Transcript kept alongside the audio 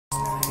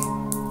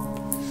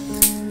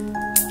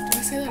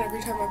say that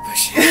every time I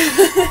push it.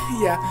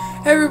 Yeah.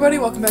 Hey everybody,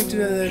 welcome back to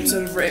another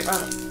episode of Rape.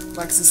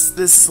 Lexus,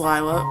 this is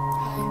Lila.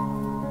 Hi.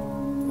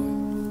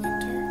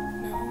 Enter?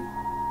 No.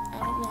 I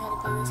don't know how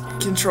to play this game.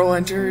 Control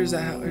enter, is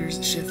that how, or is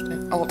it shift?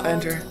 Alt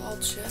enter.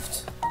 Alt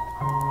shift.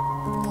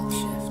 Alt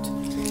shift.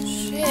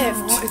 Shift!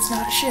 No, it's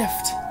not a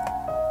shift.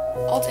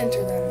 Alt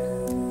enter then.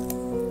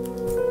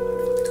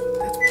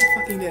 That's what I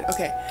fucking did.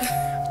 Okay.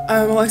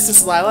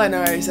 Alexis Lila, I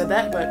know I already said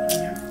that, but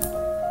yeah.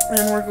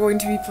 And we're going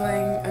to be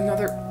playing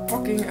another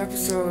fucking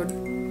episode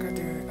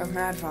of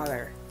Mad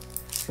Father.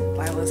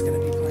 Lila's gonna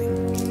be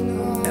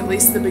playing at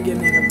least the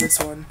beginning of this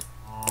one.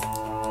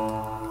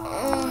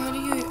 How do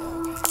you...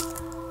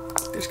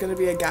 Okay. There's gonna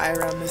be a guy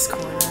around this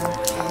corner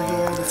over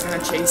here that's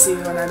gonna chase you,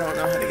 and I don't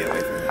know how to get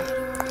away from him.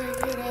 How do I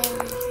get out of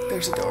here?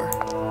 There's a door.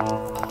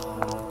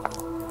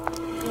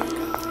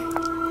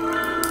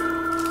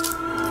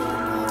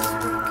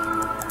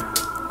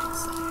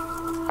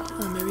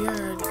 Oh, maybe I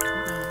already... No.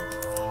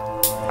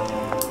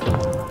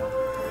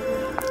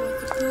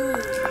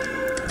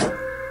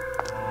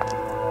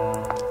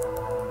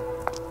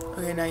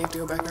 Okay, now you have to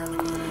go back around the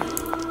corner. And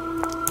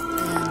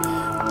then you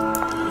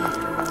have to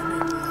run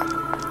into that door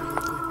really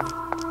quickly.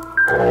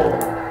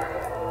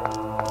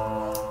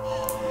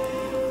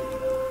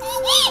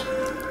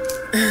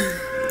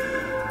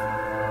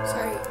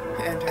 Sorry.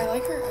 Enter. I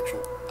like her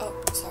actual... Oh,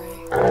 sorry.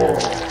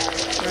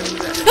 Run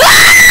into that.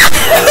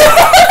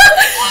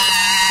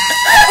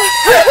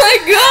 Oh my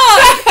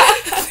god!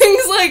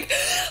 Things like...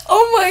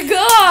 Oh my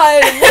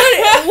god!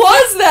 What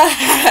was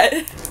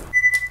that?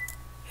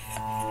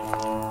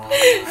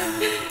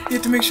 You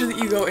have to make sure that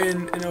you go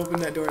in and open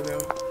that door, though.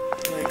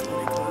 Like,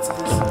 when it closes,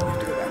 you have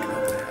to go back and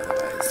open it,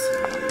 otherwise...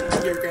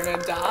 You're gonna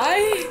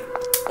die?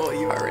 Well,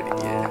 you already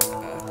did.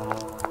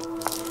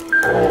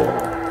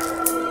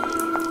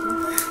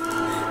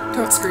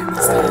 Don't scream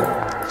this time.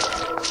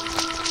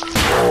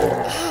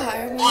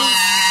 I almost...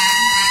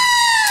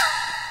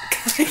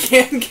 I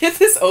can't get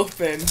this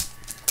open.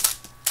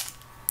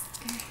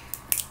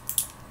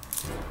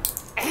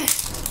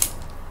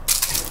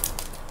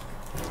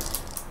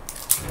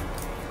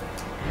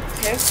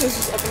 Okay, so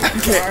just open the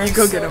Okay, car, you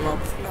go get him up.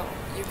 No,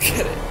 you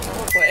get it.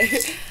 I'll play.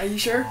 Are you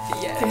sure?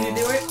 Yeah. Can you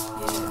do it?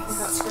 Yes.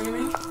 Without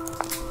screaming?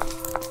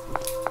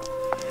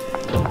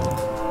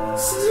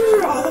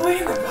 You're all the way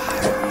in the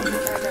bottom. I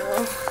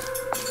know.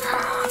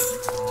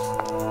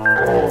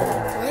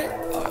 What?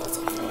 Oh, that's a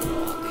whole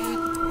lot,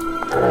 dude.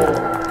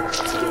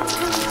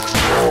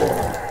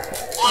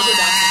 I'll go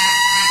back.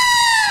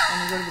 I'm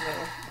gonna go to the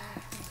middle.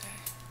 Okay.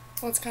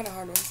 Well, it's kind of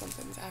hard when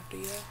something's after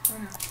you. I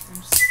know.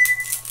 I'm just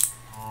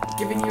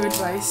giving you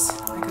advice.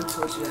 I could have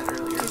told you that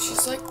earlier. Dude,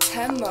 she's like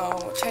 10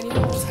 though.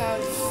 10-year-olds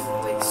have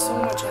like so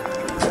much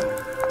energy.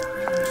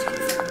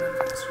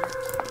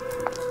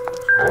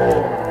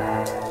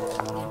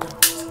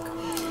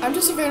 I'm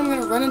just afraid I'm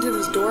gonna run into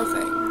this door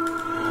thing.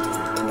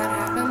 Can that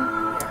happen?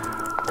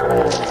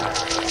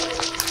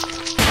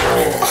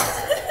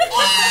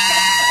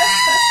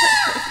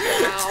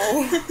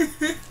 Wow.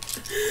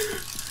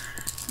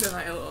 Then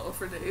I LOL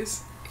for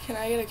days. Can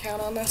I get a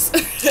count on this?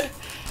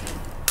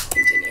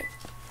 Continue.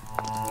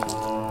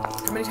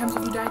 How many times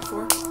have you died?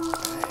 4?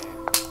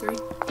 3?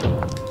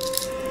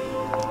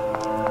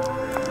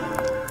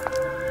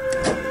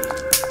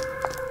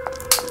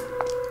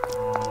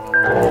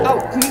 Oh,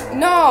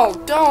 no!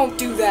 Don't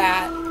do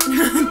that!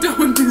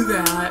 Don't do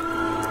that.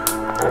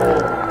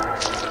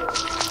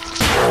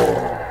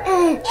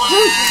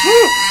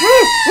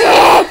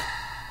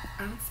 I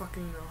don't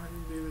fucking know how to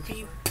do this. Are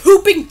you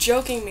pooping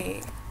joking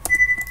me?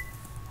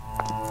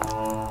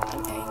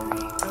 I'm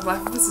angry. I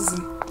laugh if this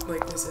isn't,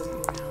 like, this isn't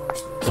even how we're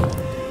supposed to do it.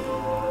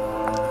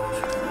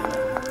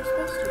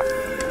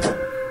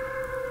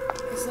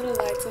 These little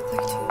lights look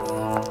like 2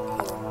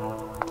 Hold on.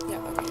 Yeah,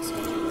 okay, so I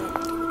can run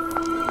into the door.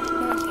 No,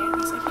 I can't.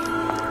 Yes, I can.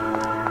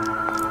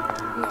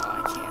 No,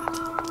 I can't.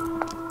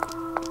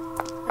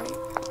 Right?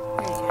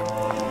 Yeah, you can.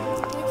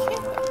 I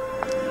can't though.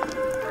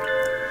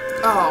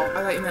 Oh, I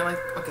thought you meant,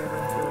 like, okay, run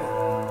through it.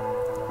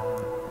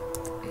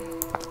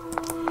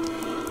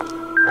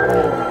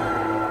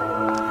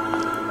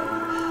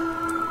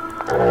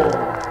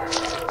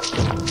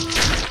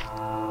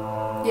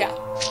 Yeah.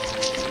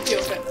 Deal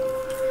with it.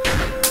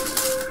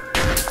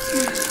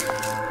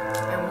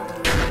 I won't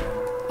do it.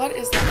 What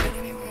is that thing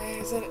anyway?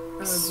 Is it...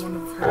 It's one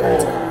of her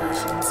dad's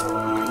creations. I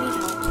need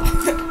help.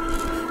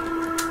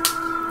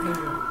 No,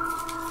 no.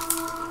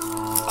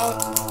 Oh.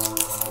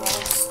 Well,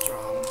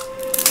 strong.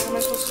 What am I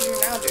supposed to do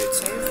now, dude?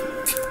 Save?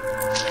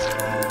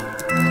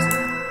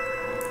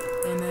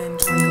 And then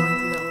try going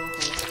through that little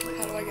hole.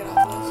 How do I get off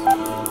this?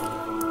 No.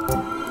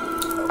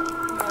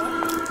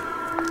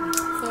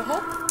 The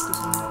hole?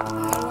 Just one.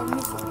 How do I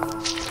move from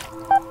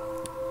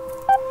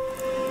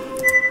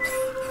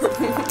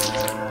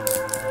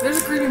There's a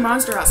creepy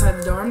monster outside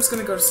the door. I'm just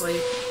gonna go to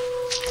sleep.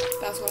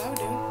 That's what I would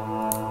do.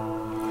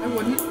 I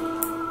wouldn't.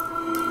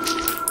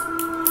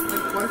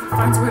 Like, what if it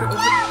finds a way to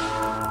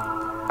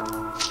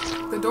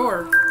open the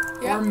door?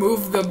 Yeah. Or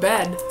move the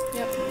bed?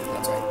 Yep,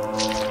 that's right.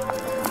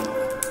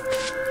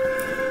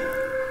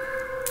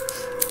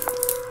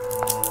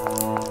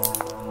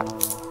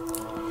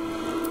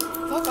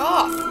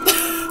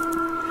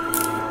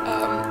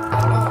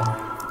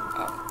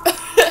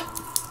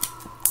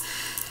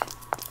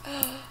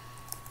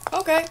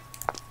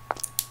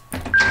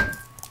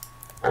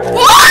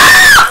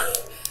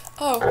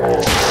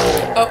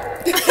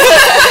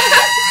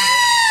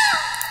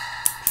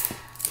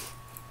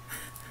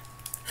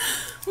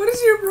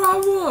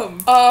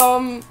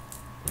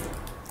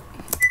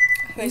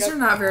 These are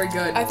not very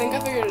good. I think I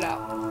figured it out.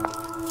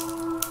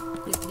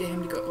 You have to get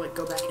him to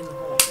go back in the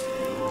hole. You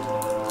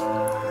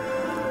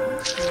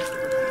have to go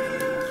back in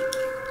the hole.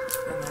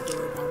 And that door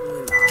will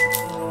probably lock.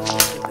 And then you go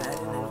to bed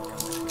and then you come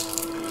back.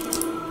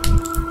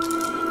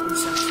 You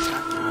just have to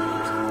trap him.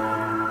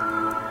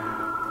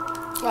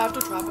 Do I have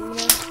to trap him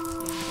again?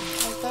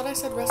 I thought I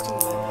said rest in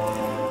the bed.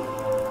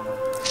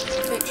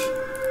 Bitch.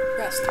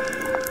 Rest.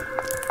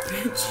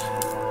 Bitch.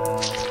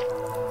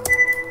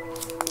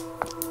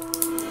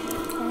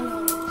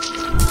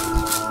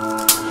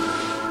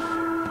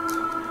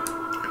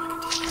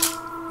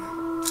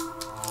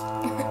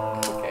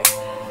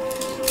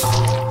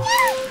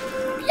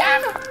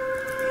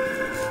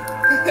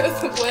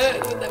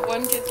 With that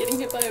one kid getting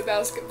hit by a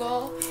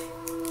basketball.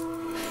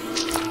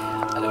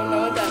 I don't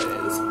know what that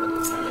is, but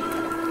it sounded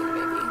kind of funny,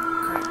 maybe.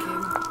 Crack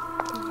kid.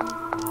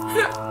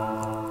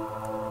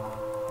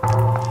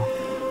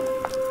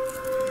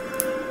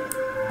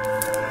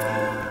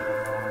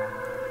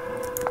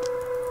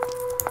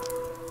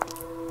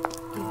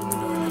 Open the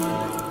door and then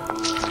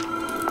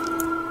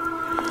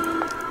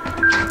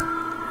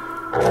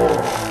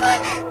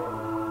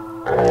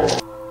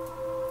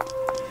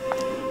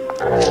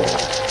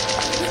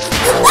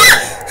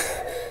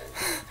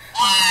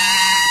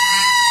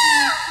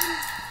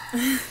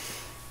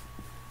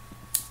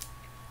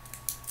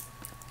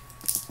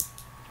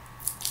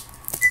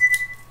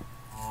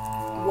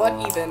What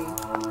even?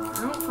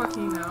 I don't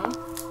fucking know.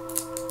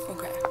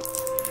 Okay.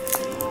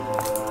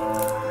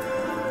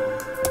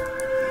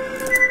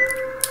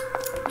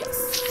 Yes.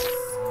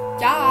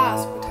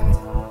 Yes! What time is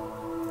it?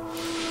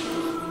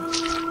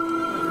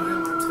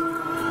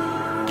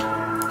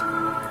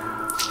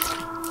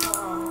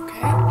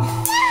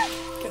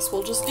 Okay. Guess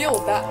we'll just deal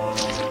with that.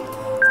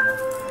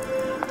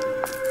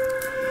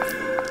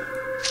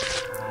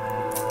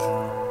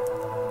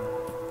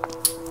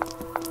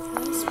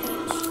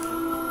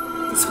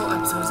 This whole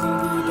episode is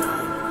gonna be you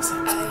dying at the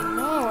same time. I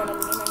know, and I'm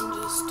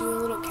gonna just do a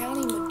little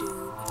counting with dude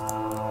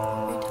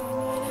every time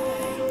I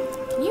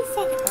die. Can you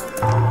fucking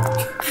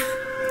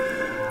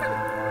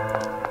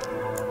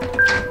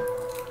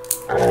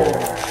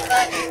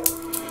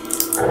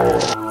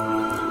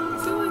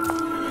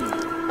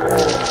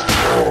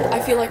I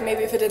feel like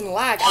maybe if it didn't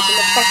lag, I wouldn't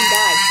have fucking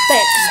died.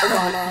 Thanks, You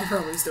Obama.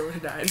 probably still would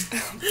have died.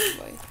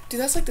 Dude,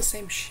 that's like the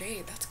same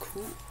shade. That's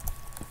cool.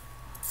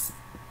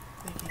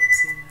 They can't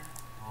see that.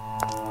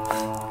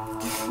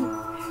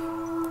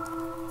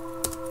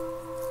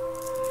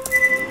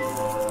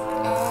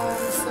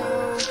 So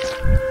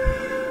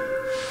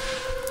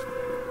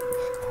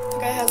the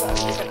guy has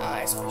uneven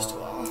eyes, first of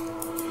all. Yeah,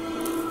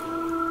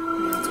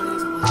 that's why he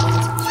doesn't like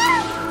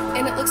it.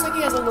 And it looks like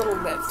he has a little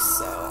lift,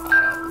 so I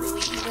don't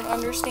really even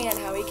understand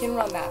how he can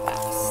run that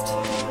fast.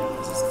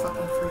 This is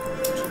fucking freaking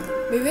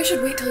picture. Maybe I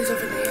should wait till he's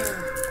over there.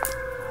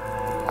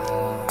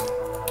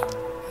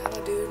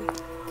 Hello, dude.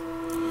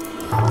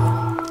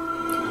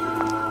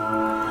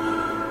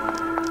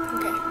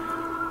 Okay.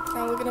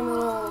 Now look at him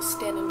little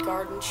standing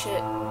guard and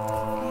shit.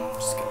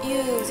 Just go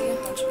easy,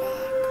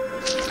 hunchback.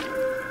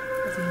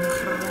 Have you not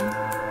heard him?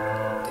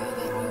 Dude,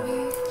 that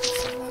movie?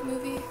 Saw that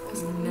movie?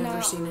 Was Never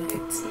not- seen it.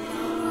 It's not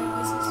what I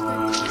was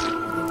expecting.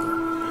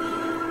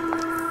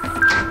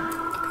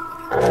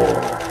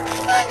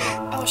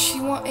 Oh, she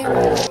want ammo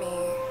on me.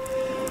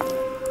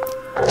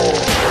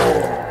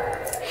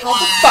 How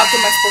the fuck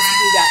am I supposed to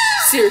do that?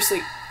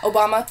 Seriously,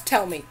 Obama,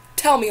 tell me.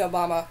 Tell me,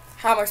 Obama.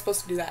 How am I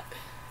supposed to do that?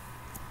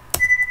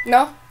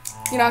 No?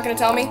 You're not gonna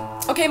tell me?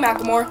 Okay,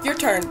 Macklemore, your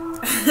turn.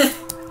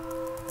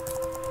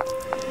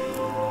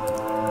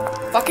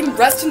 Fucking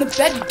rest in the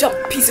bed, you dumb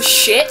piece of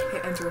shit.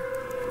 Hit enter.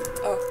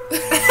 Oh.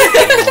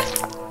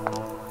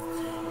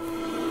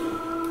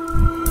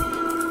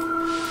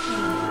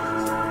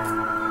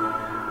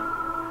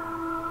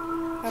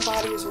 My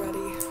body is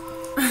ready.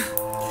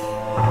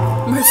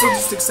 Might as well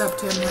just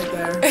accept him right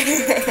there.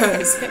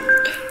 Because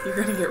you're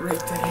gonna get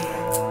raped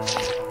anyway.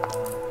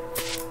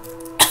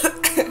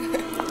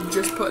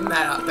 Just putting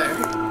that out there.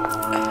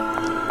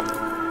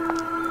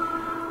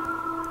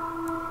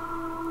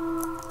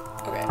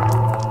 Okay.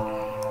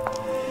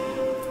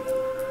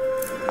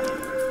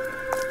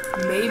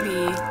 Maybe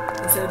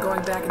instead of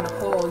going back in the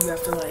hole, you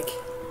have to like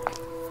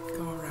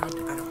go around.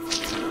 I don't know.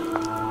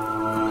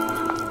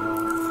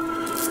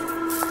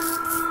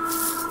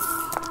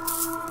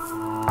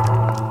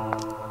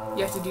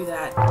 You have to do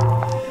that.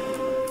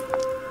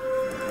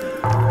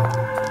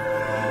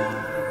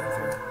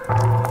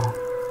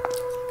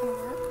 Gonna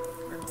work?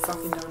 I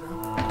fucking don't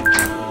know.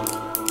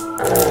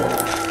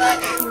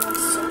 He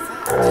runs so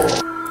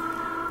fast.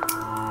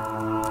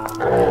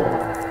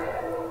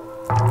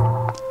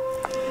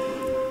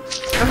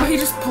 How about he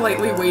just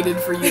politely waited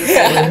for you to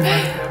Yeah. fall in front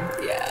of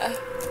him? Yeah.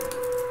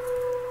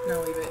 No,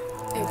 leave it.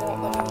 It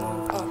won't let me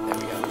move. Oh, there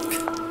we go.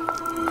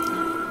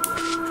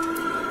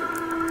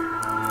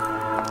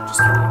 Just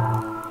kidding.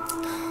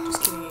 Just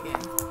kidding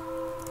again.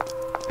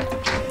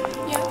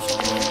 Yeah,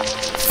 sure.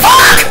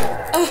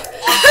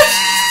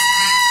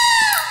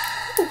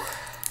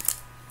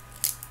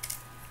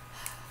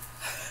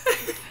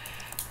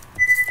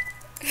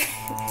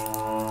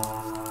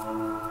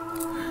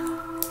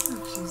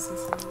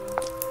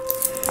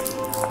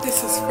 This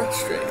is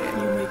frustrating.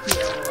 You make me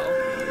LOL.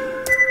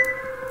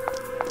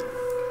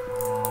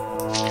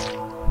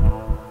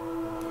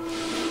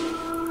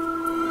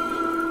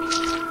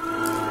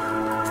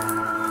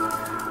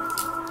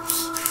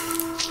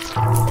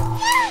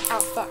 Ow,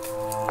 fuck.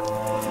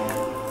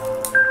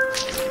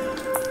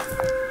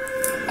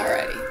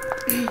 Alrighty.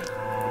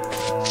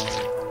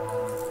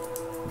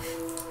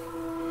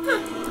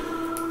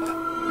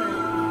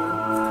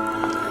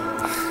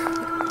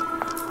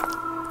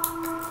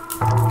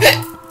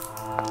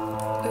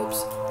 Oops.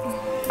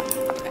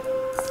 Okay.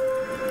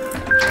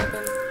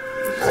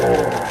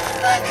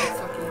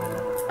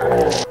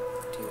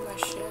 Do my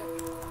shit.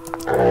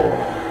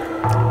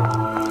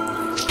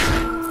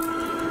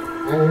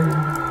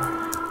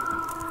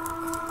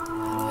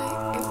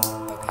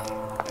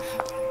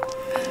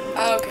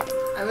 Okay.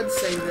 I would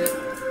say that.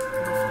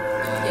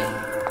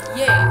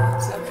 Yeah.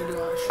 So we do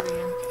all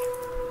shooting.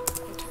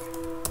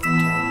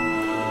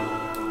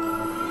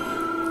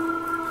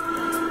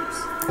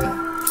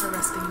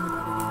 Arresting the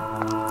body.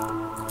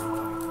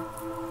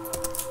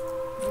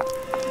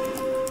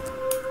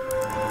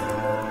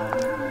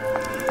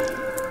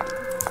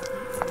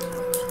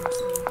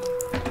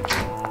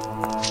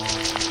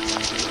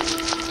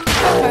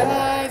 My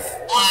life.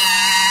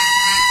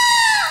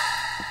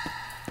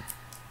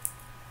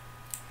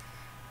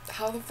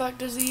 How the fuck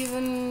does he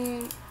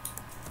even?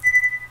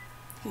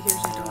 He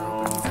hears your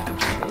door open. He's like, oh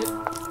shit.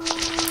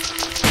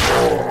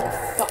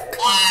 Fuck.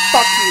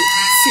 Fuck you.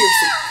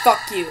 Seriously.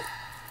 Fuck you.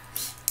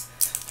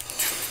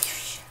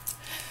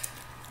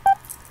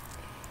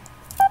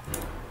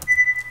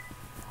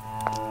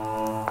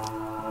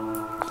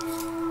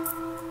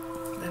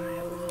 Then I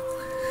will.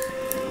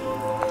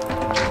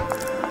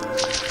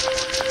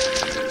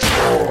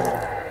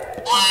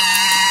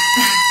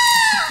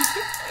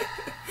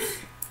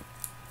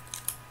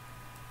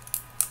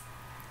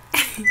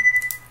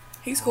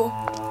 He's cool.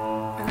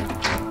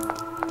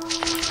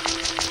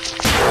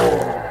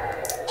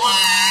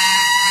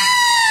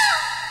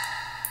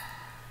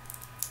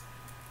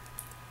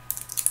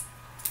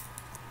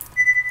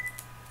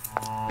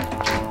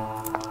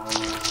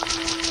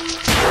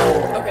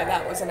 Okay,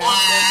 that was an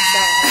accident.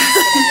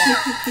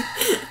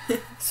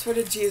 So swear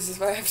to Jesus,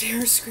 if I have to hear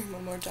her scream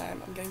one more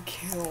time, I'm gonna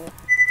kill.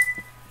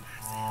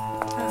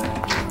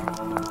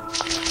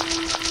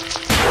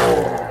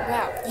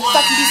 Wow, you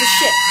fucking piece of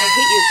shit. I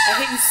hate you. I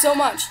hate you so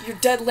much. Your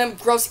dead limb,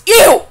 gross.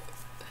 Ew!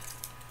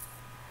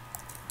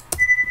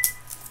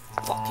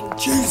 Fucking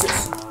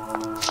Jesus.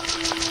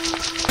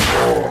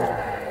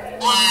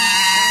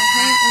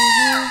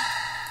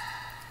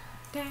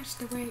 That's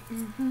the way. I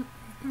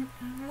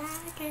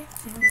like it.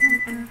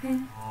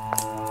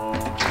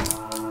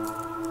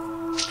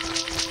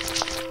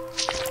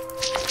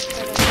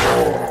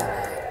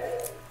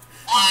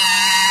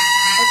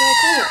 Okay,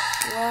 cool.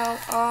 Well,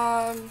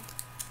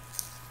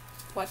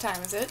 what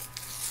time is it?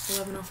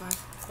 11:05.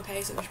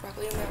 Okay, so we should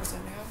probably end the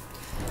episode now.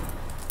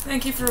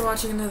 Thank you for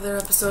watching another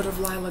episode of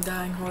Lila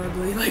dying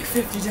horribly like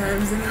 50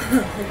 times in a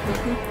row.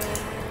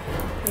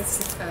 That's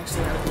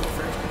actually gotta be the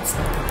first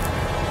episode.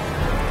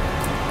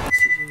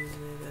 She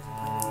usually doesn't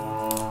play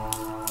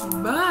the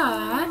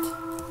game.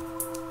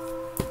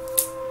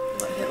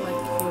 But hit like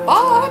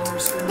the her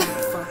scream like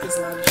fuck as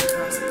loud as she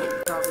possibly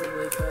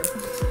probably could.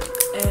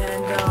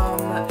 And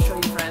show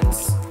your friends.